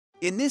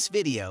In this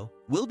video,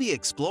 we'll be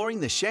exploring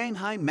the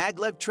Shanghai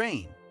Maglev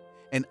train,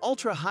 an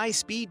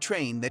ultra-high-speed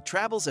train that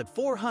travels at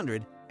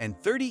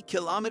 430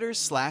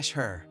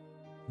 km/h.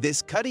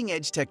 This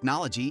cutting-edge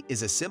technology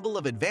is a symbol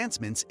of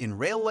advancements in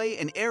railway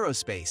and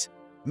aerospace,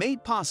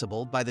 made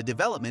possible by the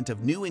development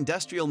of new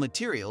industrial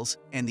materials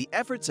and the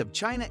efforts of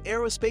China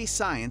Aerospace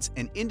Science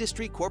and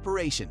Industry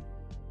Corporation.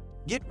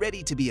 Get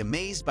ready to be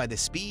amazed by the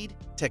speed,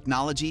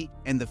 technology,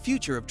 and the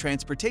future of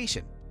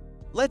transportation.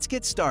 Let's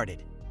get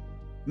started.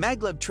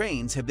 Maglev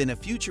trains have been a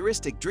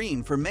futuristic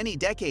dream for many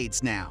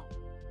decades now.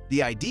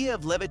 The idea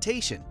of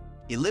levitation,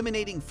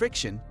 eliminating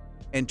friction,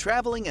 and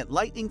traveling at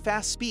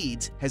lightning-fast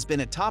speeds has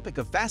been a topic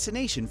of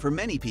fascination for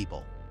many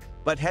people.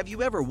 But have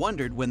you ever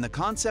wondered when the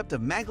concept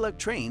of maglev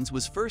trains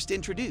was first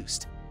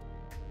introduced?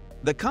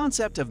 The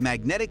concept of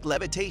magnetic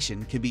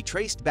levitation can be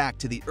traced back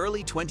to the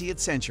early 20th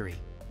century,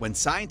 when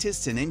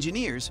scientists and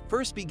engineers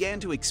first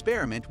began to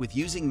experiment with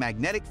using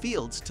magnetic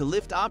fields to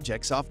lift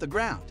objects off the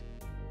ground.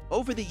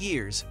 Over the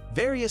years,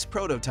 various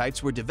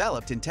prototypes were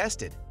developed and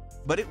tested,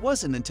 but it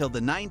wasn't until the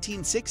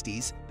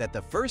 1960s that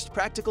the first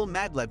practical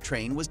maglev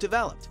train was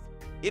developed.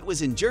 It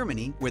was in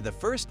Germany where the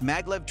first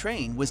maglev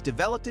train was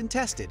developed and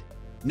tested,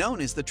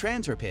 known as the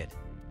Transrapid.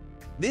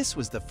 This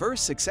was the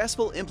first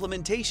successful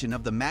implementation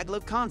of the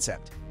maglev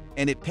concept,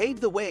 and it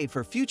paved the way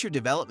for future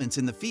developments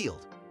in the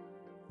field.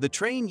 The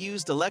train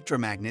used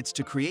electromagnets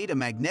to create a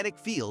magnetic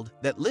field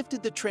that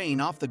lifted the train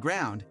off the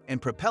ground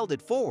and propelled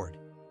it forward.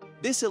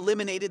 This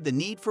eliminated the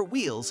need for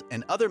wheels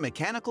and other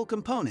mechanical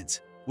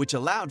components, which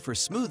allowed for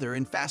smoother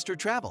and faster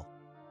travel.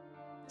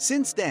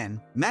 Since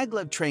then,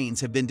 maglev trains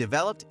have been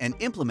developed and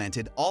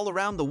implemented all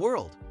around the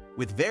world,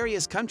 with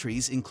various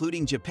countries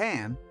including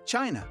Japan,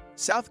 China,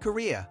 South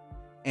Korea,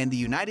 and the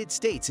United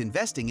States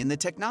investing in the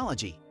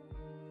technology.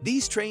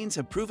 These trains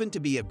have proven to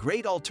be a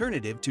great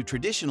alternative to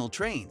traditional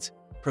trains,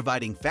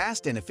 providing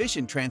fast and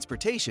efficient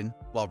transportation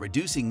while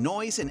reducing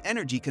noise and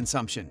energy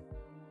consumption.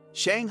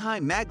 Shanghai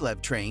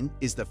Maglev train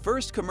is the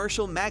first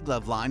commercial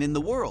maglev line in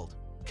the world,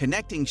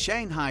 connecting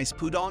Shanghai's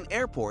Pudong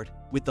Airport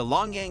with the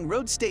Longyang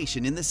Road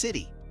station in the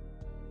city.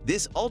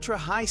 This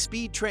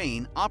ultra-high-speed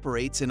train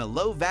operates in a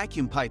low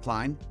vacuum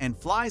pipeline and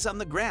flies on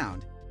the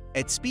ground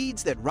at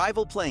speeds that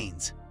rival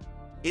planes.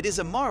 It is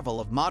a marvel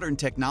of modern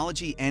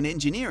technology and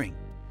engineering,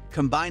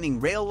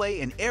 combining railway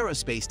and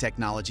aerospace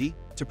technology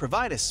to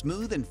provide a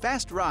smooth and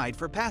fast ride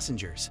for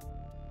passengers.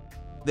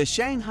 The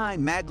Shanghai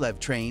Maglev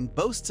train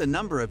boasts a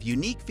number of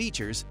unique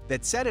features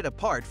that set it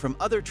apart from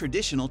other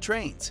traditional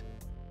trains.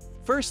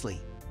 Firstly,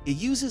 it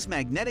uses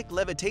magnetic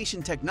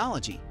levitation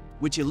technology,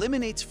 which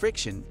eliminates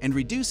friction and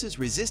reduces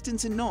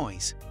resistance and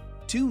noise,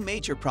 two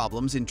major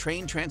problems in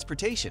train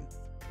transportation.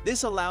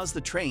 This allows the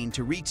train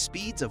to reach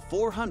speeds of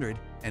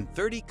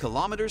 430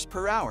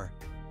 km/h,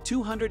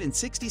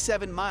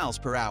 267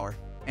 mph,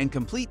 and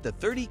complete the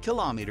 30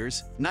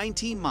 km,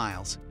 19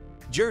 miles,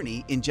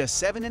 journey in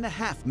just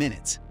 7.5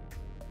 minutes.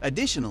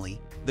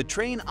 Additionally, the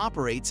train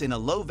operates in a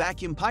low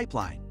vacuum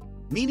pipeline,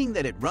 meaning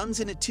that it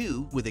runs in a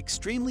tube with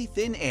extremely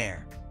thin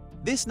air.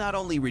 This not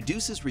only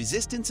reduces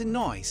resistance and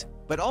noise,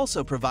 but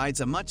also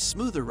provides a much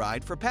smoother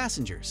ride for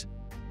passengers.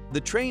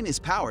 The train is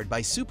powered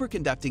by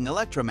superconducting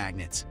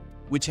electromagnets,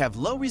 which have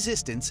low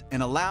resistance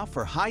and allow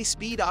for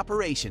high-speed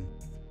operation.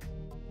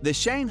 The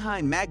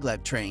Shanghai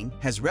Maglev train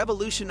has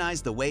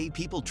revolutionized the way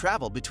people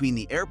travel between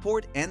the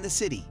airport and the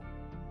city.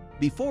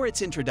 Before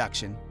its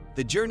introduction,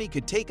 the journey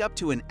could take up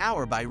to an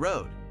hour by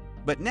road,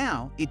 but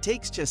now it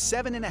takes just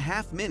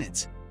 7.5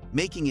 minutes,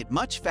 making it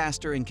much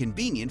faster and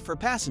convenient for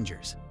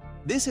passengers.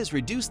 This has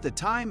reduced the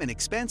time and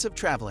expense of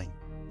traveling,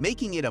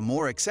 making it a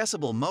more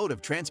accessible mode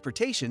of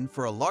transportation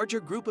for a larger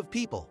group of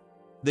people.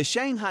 The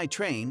Shanghai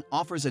train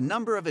offers a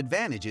number of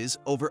advantages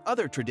over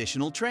other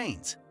traditional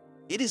trains.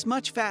 It is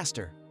much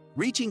faster,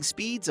 reaching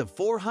speeds of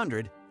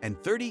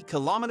 430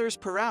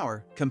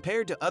 km/h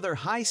compared to other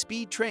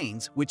high-speed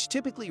trains which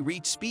typically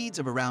reach speeds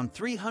of around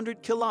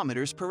 300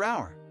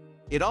 km/h.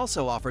 It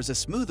also offers a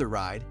smoother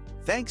ride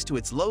thanks to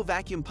its low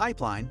vacuum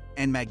pipeline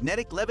and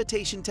magnetic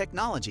levitation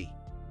technology.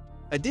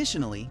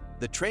 Additionally,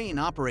 the train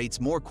operates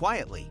more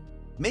quietly,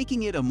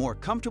 making it a more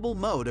comfortable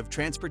mode of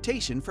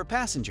transportation for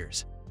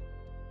passengers.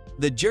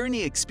 The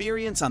journey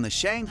experience on the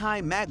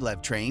Shanghai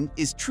Maglev train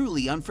is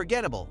truly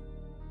unforgettable.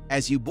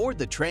 As you board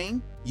the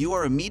train, you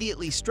are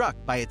immediately struck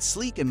by its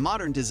sleek and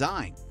modern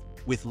design,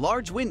 with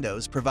large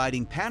windows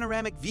providing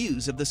panoramic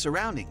views of the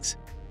surroundings.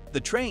 The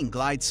train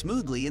glides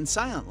smoothly and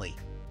silently.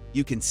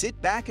 You can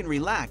sit back and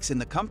relax in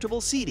the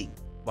comfortable seating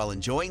while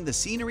enjoying the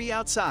scenery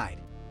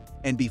outside.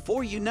 And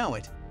before you know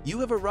it, you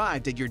have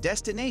arrived at your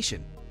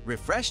destination,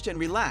 refreshed and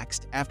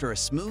relaxed after a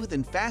smooth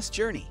and fast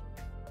journey.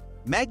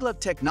 Maglev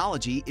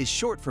technology is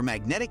short for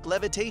magnetic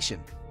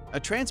levitation, a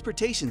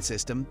transportation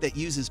system that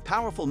uses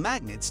powerful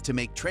magnets to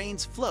make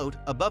trains float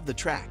above the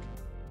track.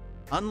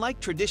 Unlike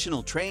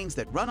traditional trains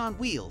that run on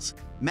wheels,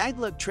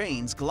 maglev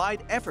trains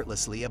glide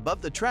effortlessly above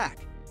the track,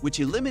 which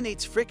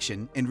eliminates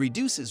friction and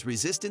reduces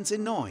resistance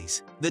and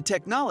noise. The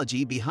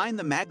technology behind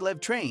the maglev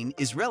train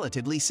is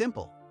relatively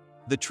simple.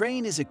 The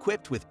train is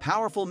equipped with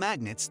powerful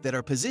magnets that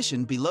are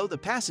positioned below the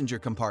passenger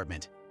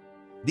compartment.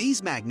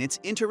 These magnets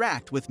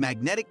interact with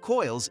magnetic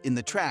coils in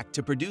the track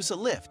to produce a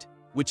lift,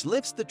 which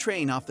lifts the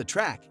train off the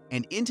track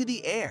and into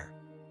the air.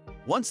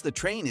 Once the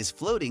train is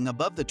floating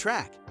above the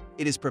track,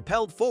 it is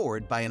propelled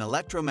forward by an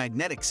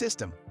electromagnetic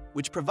system,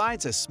 which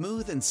provides a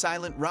smooth and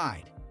silent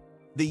ride.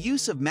 The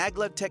use of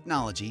maglev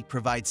technology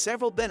provides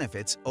several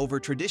benefits over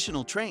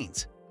traditional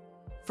trains.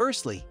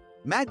 Firstly,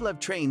 maglev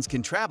trains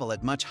can travel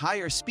at much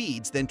higher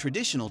speeds than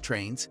traditional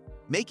trains,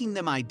 making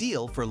them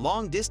ideal for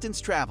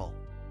long-distance travel.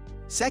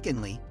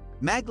 Secondly,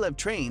 maglev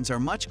trains are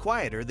much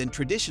quieter than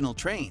traditional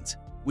trains,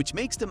 which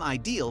makes them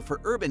ideal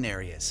for urban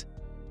areas.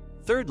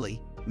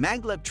 Thirdly,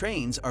 maglev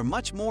trains are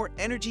much more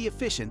energy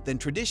efficient than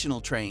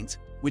traditional trains,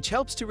 which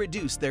helps to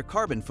reduce their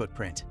carbon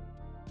footprint.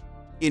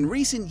 In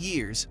recent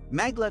years,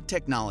 maglev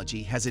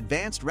technology has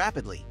advanced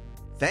rapidly,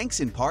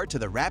 thanks in part to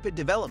the rapid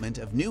development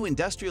of new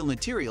industrial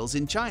materials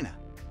in China.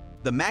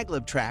 The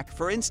maglev track,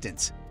 for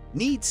instance,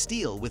 needs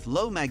steel with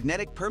low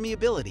magnetic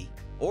permeability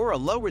or a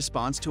low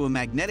response to a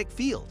magnetic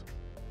field.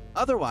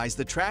 Otherwise,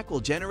 the track will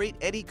generate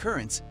eddy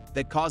currents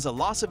that cause a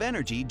loss of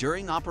energy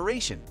during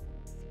operation.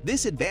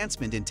 This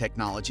advancement in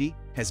technology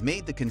has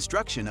made the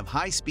construction of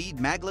high-speed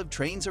maglev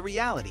trains a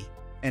reality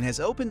and has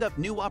opened up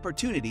new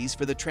opportunities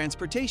for the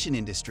transportation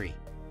industry.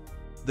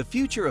 The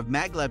future of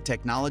maglev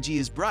technology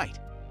is bright,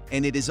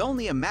 and it is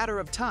only a matter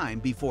of time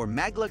before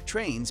maglev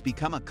trains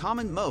become a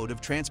common mode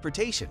of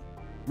transportation.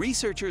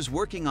 Researchers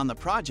working on the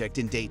project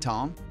in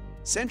Datong,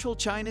 central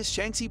China's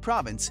Shanxi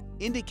province,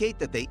 indicate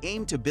that they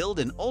aim to build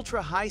an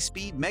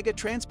ultra-high-speed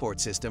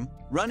mega-transport system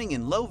running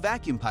in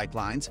low-vacuum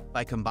pipelines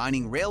by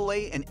combining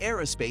railway and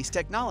aerospace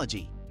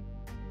technology.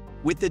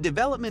 With the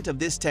development of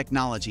this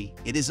technology,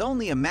 it is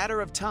only a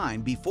matter of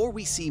time before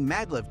we see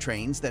maglev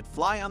trains that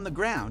fly on the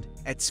ground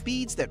at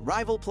speeds that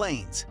rival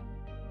planes.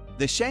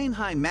 The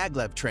Shanghai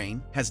maglev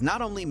train has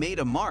not only made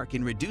a mark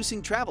in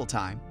reducing travel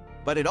time,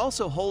 but it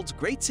also holds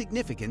great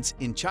significance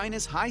in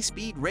China's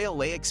high-speed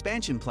railway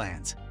expansion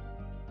plans.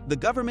 The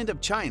government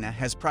of China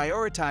has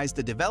prioritized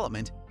the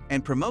development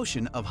and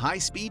promotion of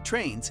high-speed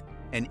trains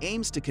and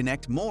aims to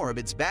connect more of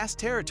its vast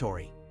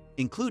territory,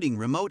 including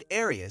remote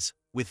areas,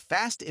 with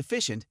fast,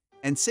 efficient,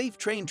 and safe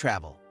train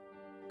travel.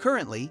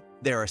 Currently,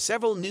 there are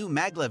several new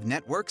maglev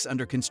networks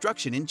under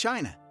construction in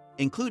China,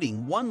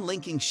 including one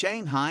linking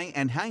Shanghai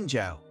and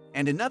Hangzhou,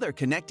 and another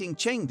connecting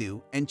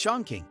Chengdu and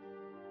Chongqing.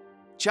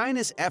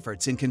 China's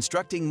efforts in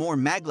constructing more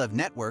maglev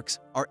networks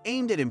are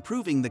aimed at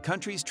improving the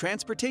country's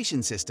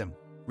transportation system,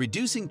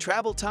 reducing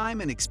travel time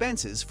and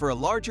expenses for a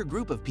larger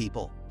group of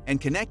people, and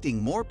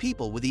connecting more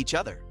people with each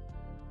other.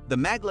 The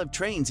maglev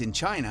trains in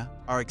China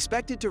are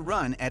expected to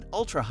run at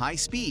ultra-high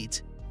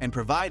speeds and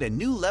provide a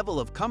new level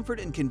of comfort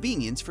and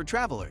convenience for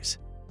travelers.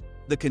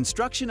 The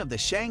construction of the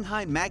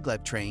Shanghai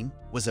maglev train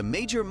was a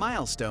major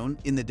milestone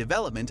in the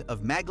development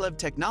of maglev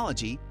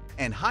technology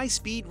and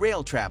high-speed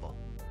rail travel.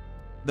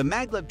 The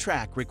maglev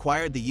track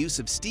required the use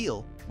of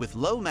steel with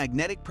low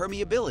magnetic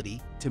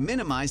permeability to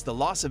minimize the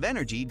loss of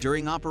energy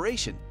during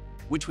operation,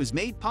 which was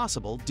made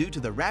possible due to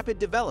the rapid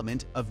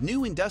development of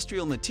new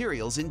industrial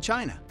materials in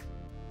China.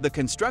 The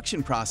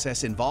construction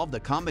process involved a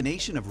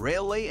combination of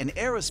railway and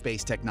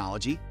aerospace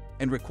technology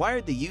and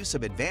required the use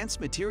of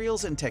advanced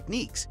materials and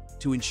techniques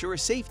to ensure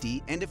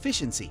safety and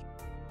efficiency.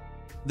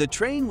 The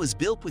train was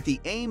built with the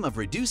aim of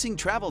reducing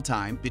travel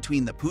time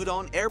between the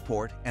Pudong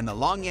Airport and the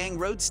Longyang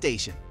Road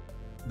Station.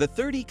 The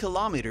 30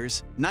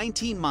 kilometers,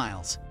 19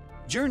 miles,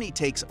 journey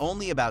takes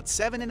only about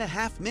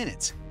 7.5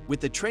 minutes, with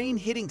the train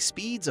hitting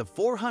speeds of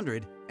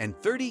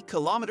 430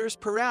 kilometers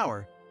per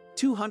hour,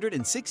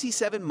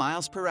 267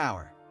 miles per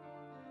hour.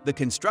 The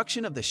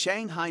construction of the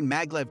Shanghai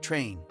maglev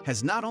train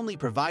has not only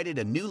provided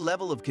a new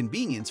level of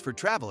convenience for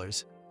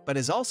travelers, but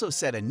has also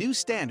set a new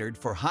standard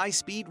for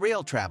high-speed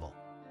rail travel.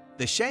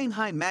 The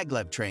Shanghai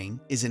maglev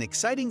train is an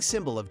exciting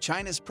symbol of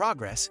China's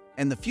progress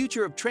and the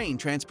future of train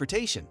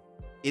transportation.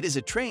 It is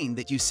a train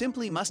that you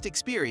simply must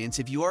experience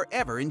if you are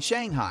ever in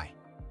Shanghai.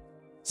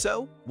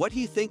 So, what do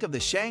you think of the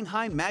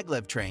Shanghai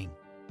maglev train?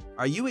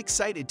 Are you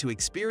excited to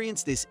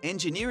experience this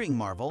engineering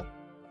marvel?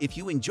 If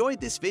you enjoyed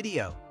this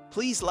video,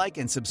 please like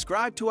and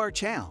subscribe to our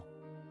channel.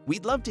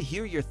 We'd love to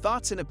hear your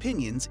thoughts and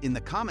opinions in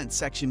the comments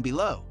section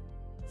below.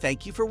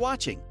 Thank you for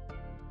watching.